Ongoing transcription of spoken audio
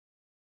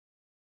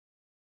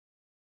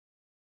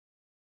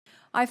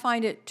I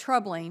find it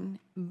troubling,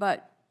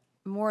 but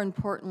more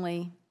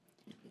importantly,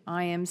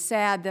 I am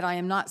sad that I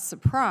am not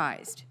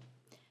surprised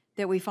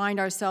that we find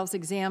ourselves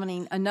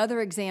examining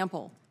another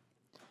example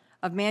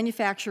of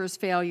manufacturers'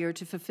 failure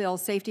to fulfill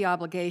safety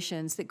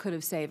obligations that could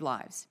have saved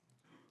lives.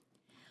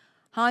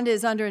 Honda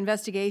is under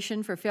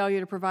investigation for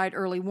failure to provide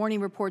early warning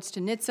reports to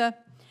NHTSA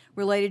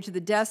related to the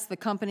deaths the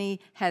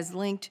company has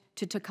linked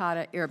to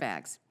Takata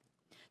airbags.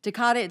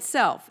 Takata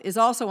itself is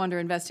also under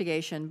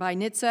investigation by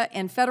NHTSA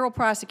and federal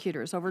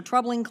prosecutors over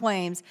troubling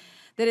claims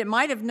that it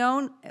might have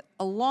known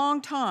a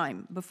long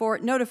time before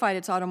it notified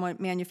its auto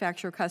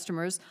manufacturer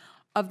customers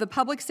of the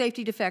public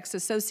safety defects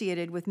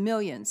associated with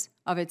millions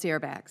of its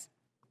airbags.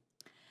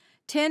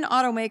 10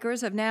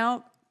 automakers have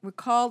now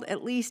recalled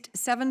at least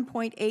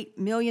 7.8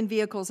 million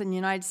vehicles in the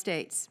United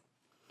States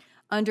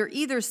under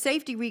either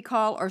safety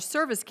recall or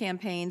service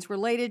campaigns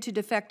related to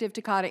defective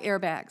Takata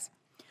airbags.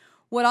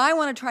 What I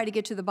want to try to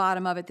get to the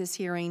bottom of at this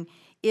hearing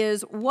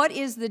is what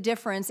is the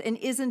difference, and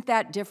isn't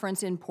that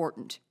difference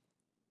important?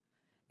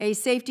 A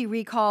safety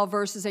recall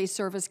versus a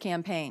service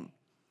campaign.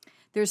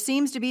 There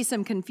seems to be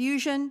some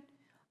confusion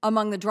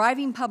among the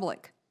driving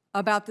public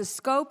about the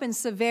scope and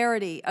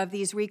severity of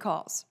these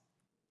recalls.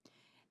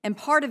 And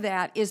part of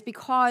that is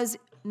because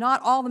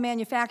not all the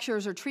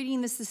manufacturers are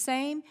treating this the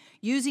same,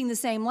 using the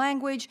same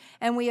language,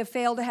 and we have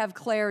failed to have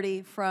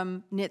clarity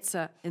from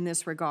NHTSA in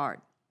this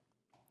regard.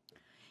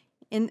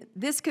 In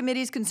this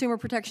committee's Consumer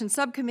Protection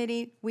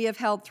Subcommittee, we have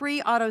held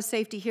 3 auto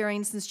safety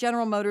hearings since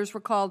General Motors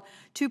recalled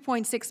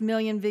 2.6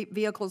 million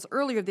vehicles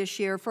earlier this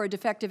year for a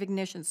defective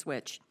ignition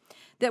switch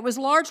that was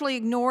largely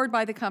ignored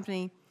by the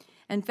company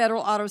and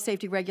federal auto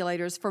safety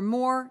regulators for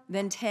more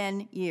than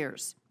 10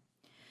 years.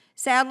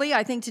 Sadly,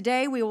 I think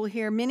today we will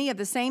hear many of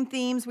the same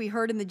themes we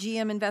heard in the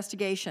GM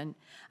investigation.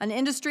 An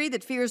industry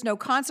that fears no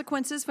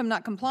consequences from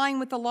not complying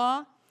with the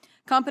law,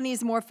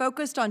 companies more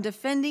focused on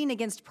defending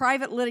against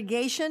private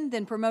litigation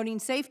than promoting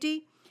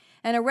safety,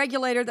 and a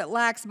regulator that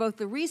lacks both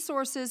the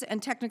resources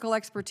and technical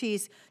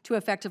expertise to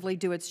effectively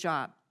do its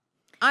job.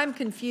 I'm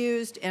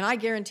confused, and I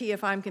guarantee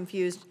if I'm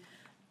confused,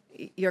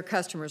 your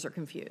customers are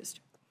confused.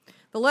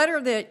 The letter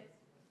that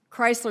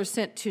Chrysler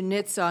sent to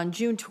NHTSA on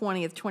June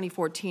 20th,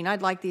 2014.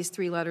 I'd like these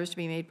 3 letters to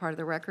be made part of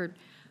the record.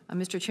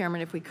 Mr. Chairman,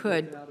 if we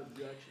could.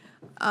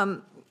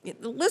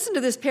 Listen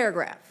to this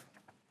paragraph.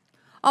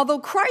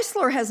 Although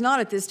Chrysler has not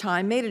at this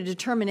time made a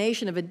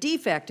determination of a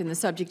defect in the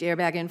subject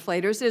airbag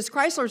inflators, it is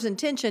Chrysler's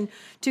intention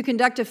to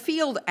conduct a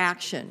field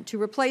action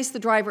to replace the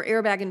driver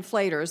airbag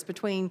inflators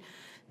between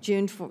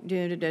June,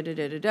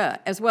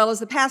 as well as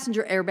the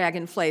passenger airbag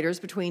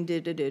inflators between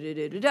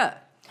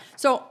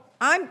So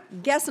I'm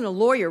guessing a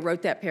lawyer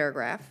wrote that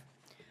paragraph,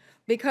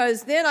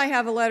 because then I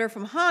have a letter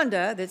from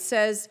Honda that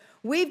says,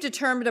 we've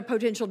determined a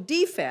potential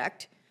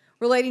defect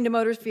relating to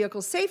motor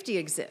vehicle safety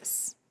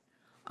exists.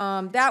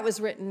 That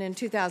was written in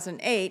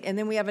 2008, and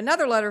then we have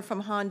another letter from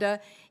Honda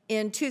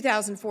in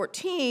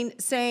 2014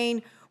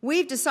 saying,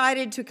 we've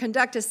decided to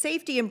conduct a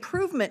safety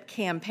improvement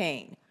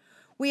campaign.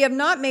 We have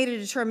not made a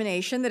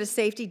determination that a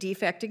safety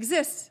defect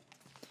exists.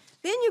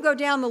 Then you go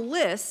down the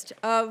list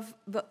of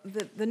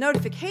the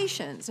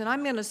notifications, and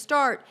I'm going to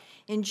start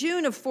in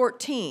June of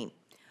 14.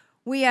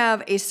 We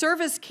have a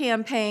service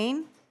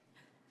campaign,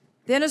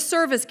 then a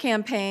service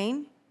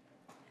campaign,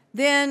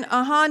 then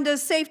a Honda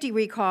safety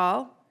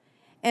recall,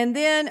 and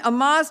then a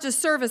Mazda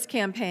service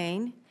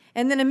campaign,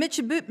 and then a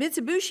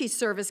Mitsubishi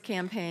service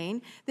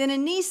campaign, then a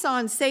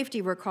Nissan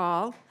safety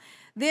recall,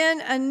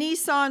 then a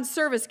Nissan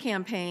service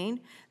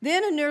campaign,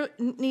 then a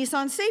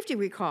Nissan safety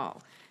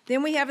recall.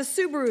 Then we have a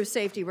Subaru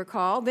safety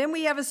recall. Then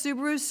we have a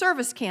Subaru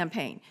service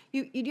campaign.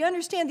 Do you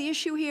understand the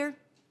issue here?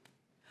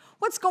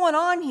 What's going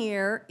on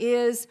here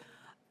is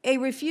a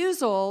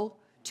refusal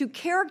to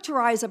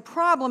characterize a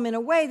problem in a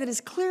way that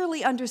is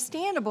clearly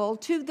understandable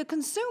to the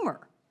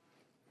consumer.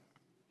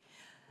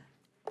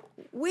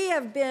 We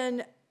have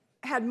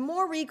had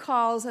more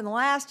recalls in the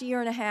last year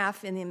and a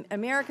half in the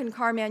American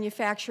car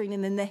manufacturing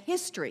and in the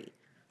history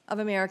of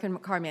American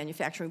car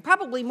manufacturing,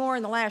 probably more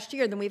in the last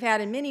year than we've had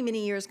in many,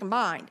 many years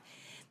combined.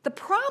 The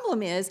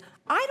problem is,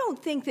 I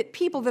don't think that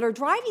people that are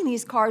driving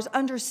these cars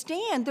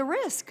understand the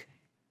risk,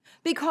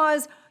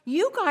 because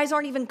you guys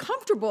aren't even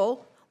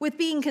comfortable with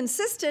being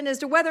consistent as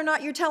to whether or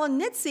not you're telling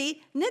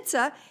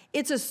NHTSA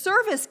it's a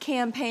service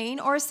campaign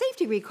or a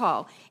safety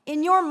recall.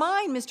 In your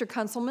mind, Mr.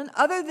 Kunselman,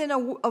 other than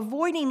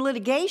avoiding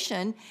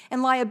litigation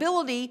and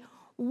liability,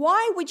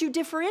 why would you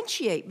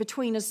differentiate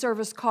between a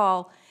service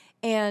call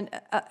and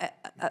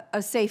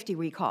a safety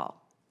recall?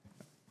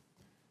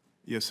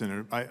 Yes,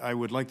 Senator. I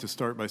would like to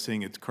start by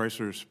saying it's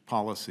Chrysler's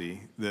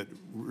policy that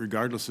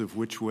regardless of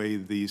which way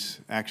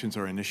these actions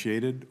are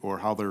initiated or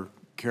how they're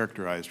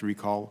characterized,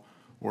 recall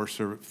or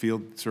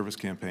field service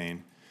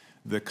campaign,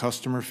 the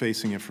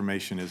customer-facing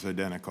information is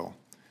identical.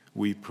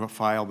 We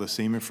file the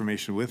same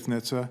information with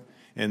NHTSA,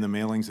 and the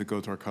mailings that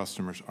go to our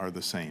customers are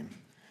the same.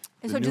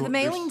 And so do the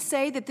mailings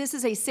say that this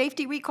is a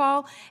safety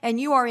recall and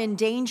you are in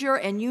danger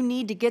and you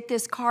need to get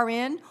this car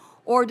in?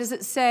 Or does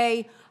it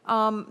say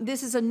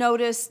this is a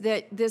notice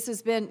that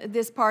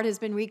this part has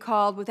been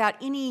recalled without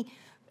any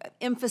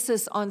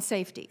emphasis on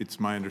safety. It's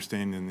my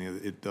understanding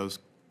that it does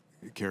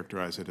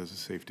characterize it as a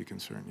safety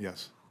concern,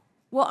 yes.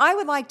 Well, I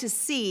would like to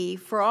see,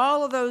 for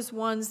all of those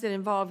ones that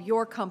involve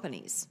your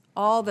companies,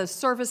 all the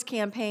service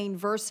campaign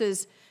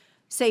versus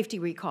safety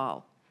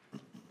recall,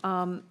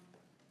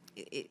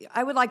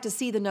 I would like to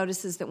see the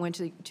notices that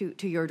went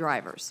to your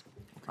drivers.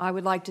 I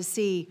would like to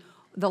see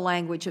the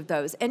language of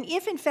those. And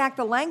if, in fact,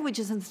 the language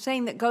isn't the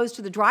same that goes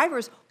to the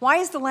drivers, why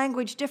is the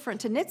language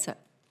different to NHTSA?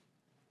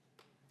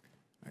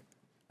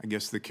 I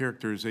guess the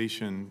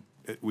characterization,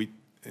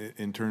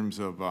 in terms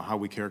of how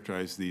we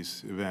characterize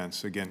these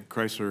events, again,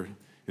 Chrysler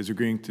is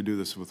agreeing to do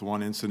this with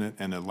one incident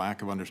and a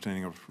lack of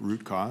understanding of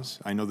root cause.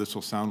 I know this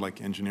will sound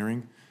like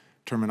engineering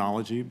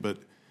terminology, but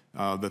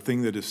the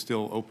thing that is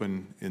still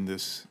open in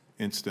this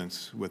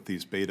instance with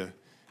these beta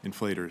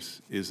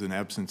inflators is an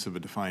absence of a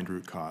defined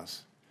root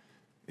cause.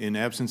 In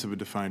absence of a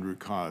defined root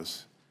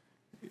cause,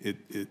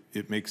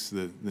 it makes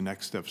the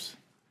next steps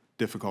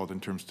difficult in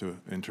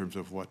terms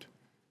of what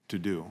to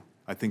do.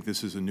 I think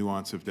this is a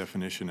nuance of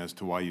definition as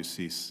to why you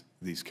see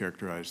these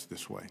characterized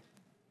this way.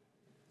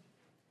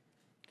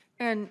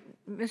 And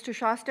Mr.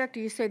 Shostak,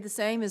 do you say the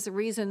same? Is the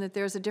reason that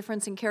there's a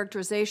difference in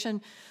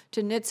characterization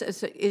to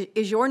NHTSA?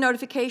 Is your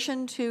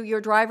notification to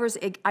your drivers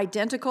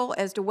identical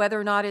as to whether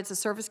or not it's a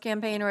service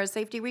campaign or a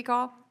safety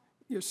recall?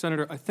 Yes,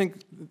 Senator, I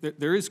think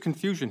there is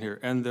confusion here,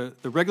 and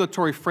the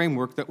regulatory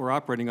framework that we're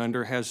operating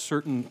under has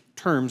certain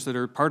terms that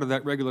are part of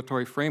that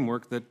regulatory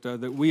framework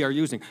that we are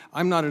using.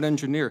 I'm not an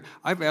engineer.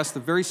 I've asked the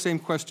very same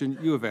question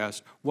you have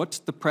asked. What's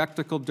the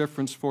practical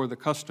difference for the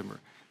customer?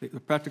 The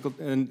practical,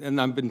 and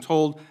I've been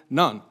told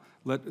none.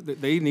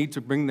 They need to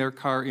bring their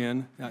car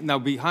in. Now,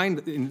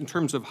 in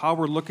terms of how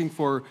we're looking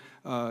for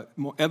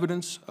more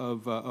evidence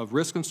of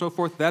risk and so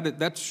forth,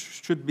 that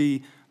should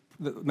be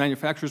the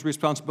manufacturer's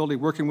responsibility,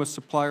 working with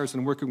suppliers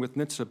and working with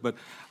NHTSA. But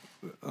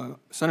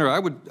Senator,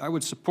 I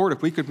would support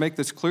if we could make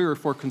this clearer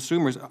for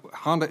consumers.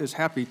 Honda is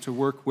happy to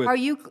work with.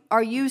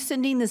 Are you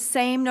sending the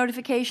same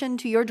notification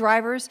to your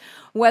drivers,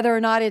 whether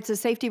or not it's a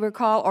safety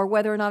recall or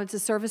whether or not it's a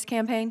service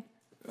campaign?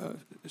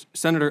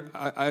 Senator,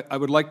 I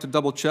would like to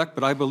double check,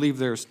 but I believe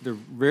they're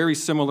very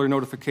similar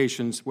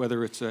notifications,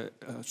 whether it's a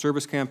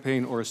service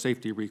campaign or a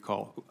safety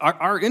recall.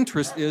 Our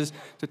interest is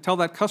to tell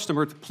that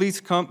customer to please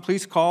come to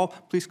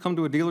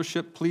a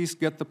dealership, please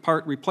get the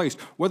part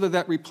replaced. Whether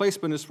that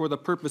replacement is for the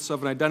purpose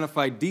of an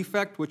identified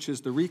defect, which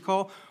is the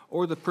recall,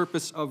 or the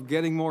purpose of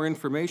getting more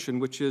information,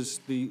 which is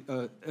the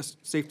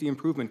safety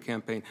improvement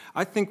campaign.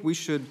 I think we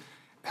should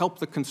help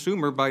the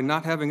consumer by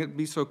not having it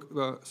be so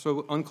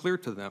unclear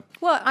to them.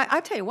 Well,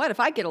 I tell you what, if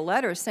I get a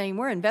letter saying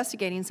we're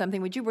investigating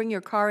something, would you bring your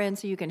car in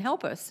so you can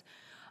help us?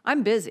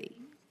 I'm busy.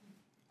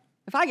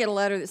 If I get a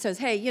letter that says,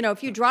 hey, you know,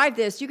 if you drive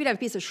this, you could have a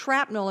piece of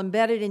shrapnel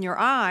embedded in your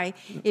eye.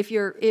 If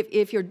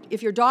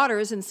your daughter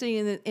isn't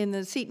sitting in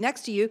the seat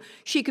next to you,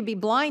 she could be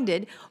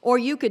blinded, or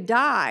you could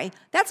die.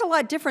 That's a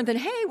lot different than,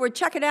 hey, we're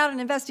checking out an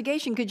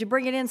investigation. Could you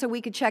bring it in so we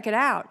could check it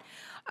out?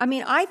 I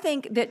mean, I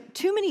think that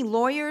too many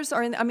lawyers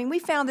are in, I mean, we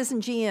found this in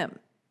GM.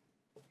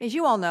 As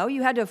you all know,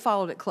 you had to have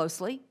followed it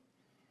closely.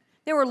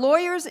 There were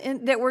lawyers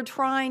that were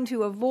trying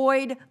to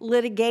avoid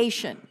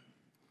litigation.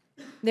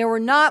 There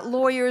were not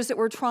lawyers that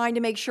were trying to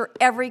make sure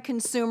every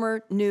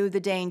consumer knew the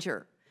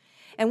danger.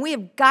 And we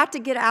have got to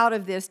get out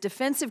of this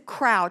defensive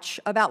crouch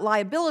about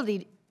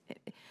liability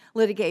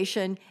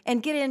litigation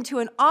and get into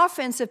an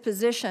offensive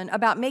position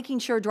about making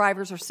sure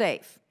drivers are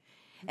safe.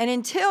 And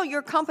until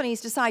your companies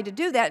decide to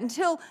do that,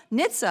 until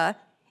NHTSA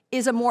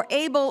is a more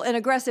able and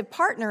aggressive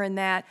partner in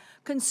that,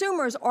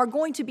 consumers are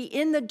going to be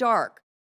in the dark